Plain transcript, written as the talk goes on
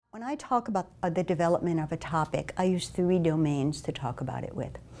When I talk about the development of a topic, I use three domains to talk about it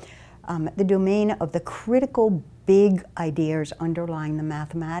with. The domain of the critical big ideas underlying the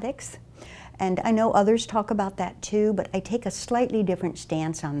mathematics. And I know others talk about that too, but I take a slightly different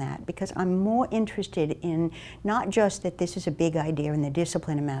stance on that because I'm more interested in not just that this is a big idea in the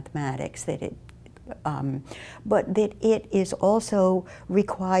discipline of mathematics, but that it is also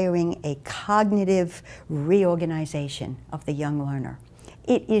requiring a cognitive reorganization of the young learner.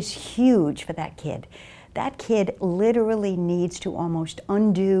 It is huge for that kid. That kid literally needs to almost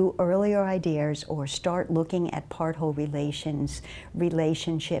undo earlier ideas or start looking at part-whole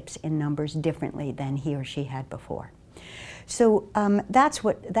relationships in numbers differently than he or she had before. So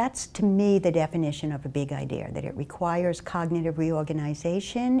that's to me the definition of a big idea, that it requires cognitive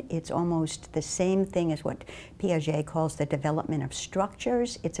reorganization. It's almost the same thing as what Piaget calls the development of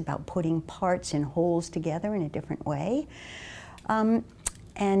structures. It's about putting parts and wholes together in a different way.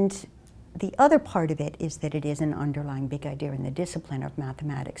 And the other part of it is that it is an underlying big idea in the discipline of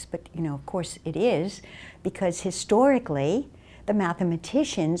mathematics. But, of course it is, because historically, the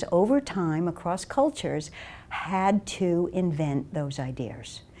mathematicians over time across cultures had to invent those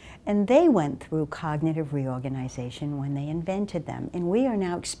ideas. And they went through cognitive reorganization when they invented them. And we are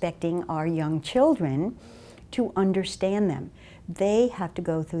now expecting our young children to understand them. They have to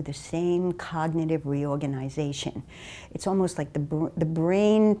go through the same cognitive reorganization. It's almost like the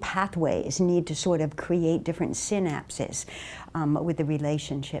brain pathways need to sort of create different synapses with the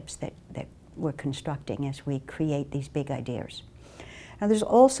relationships that we're constructing as we create these big ideas. Now there's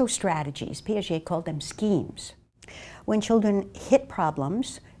also strategies. Piaget called them schemes. When children hit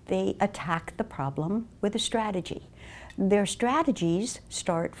problems, they attack the problem with a strategy. Their strategies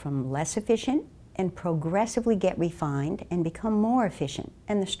start from less efficient and progressively get refined and become more efficient.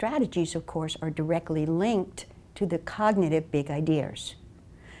 And the strategies, of course, are directly linked to the cognitive big ideas,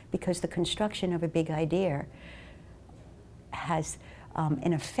 because the construction of a big idea has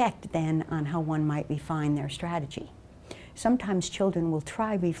an effect then on how one might refine their strategy. Sometimes children will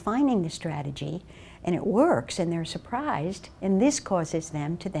try refining the strategy and it works and they're surprised, and this causes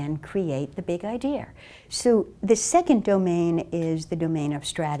them to then create the big idea. So the second domain is the domain of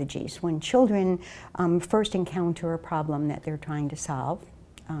strategies. When children first encounter a problem that they're trying to solve,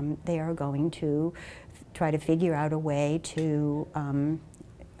 they are going to try to figure out a way to,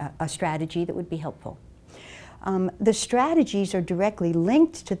 a strategy that would be helpful. The strategies are directly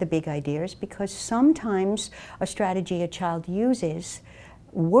linked to the big ideas because sometimes a strategy a child uses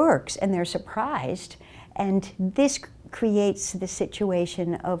works and they're surprised, and this creates the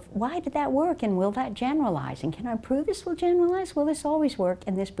situation of, why did that work and will that generalize? And can I prove this will generalize? Will this always work?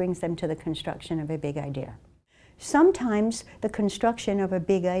 And this brings them to the construction of a big idea. Sometimes the construction of a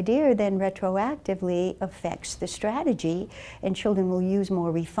big idea then retroactively affects the strategy, and children will use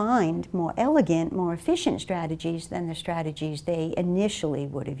more refined, more elegant, more efficient strategies than the strategies they initially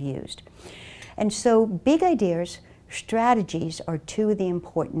would have used. And so big ideas, strategies are two of the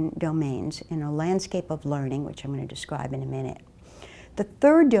important domains in a landscape of learning, which I'm going to describe in a minute. The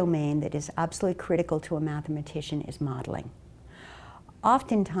third domain that is absolutely critical to a mathematician is modeling.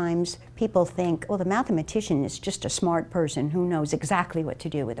 Oftentimes, people think, well, the mathematician is just a smart person who knows exactly what to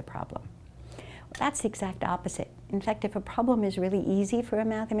do with a problem. Well, that's the exact opposite. In fact, if a problem is really easy for a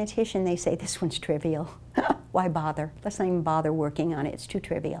mathematician, they say, this one's trivial. Why bother? Let's not even bother working on it. It's too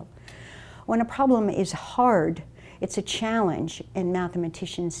trivial. When a problem is hard, it's a challenge, and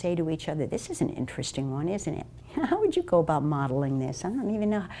mathematicians say to each other, this is an interesting one, isn't it? How would you go about modeling this? I don't even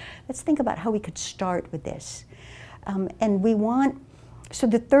know. Let's think about how we could start with this. So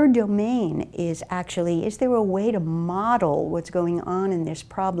the third domain is actually, is there a way to model what's going on in this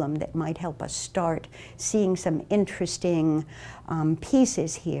problem that might help us start seeing some interesting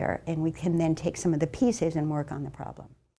pieces here, and we can then take some of the pieces and work on the problem.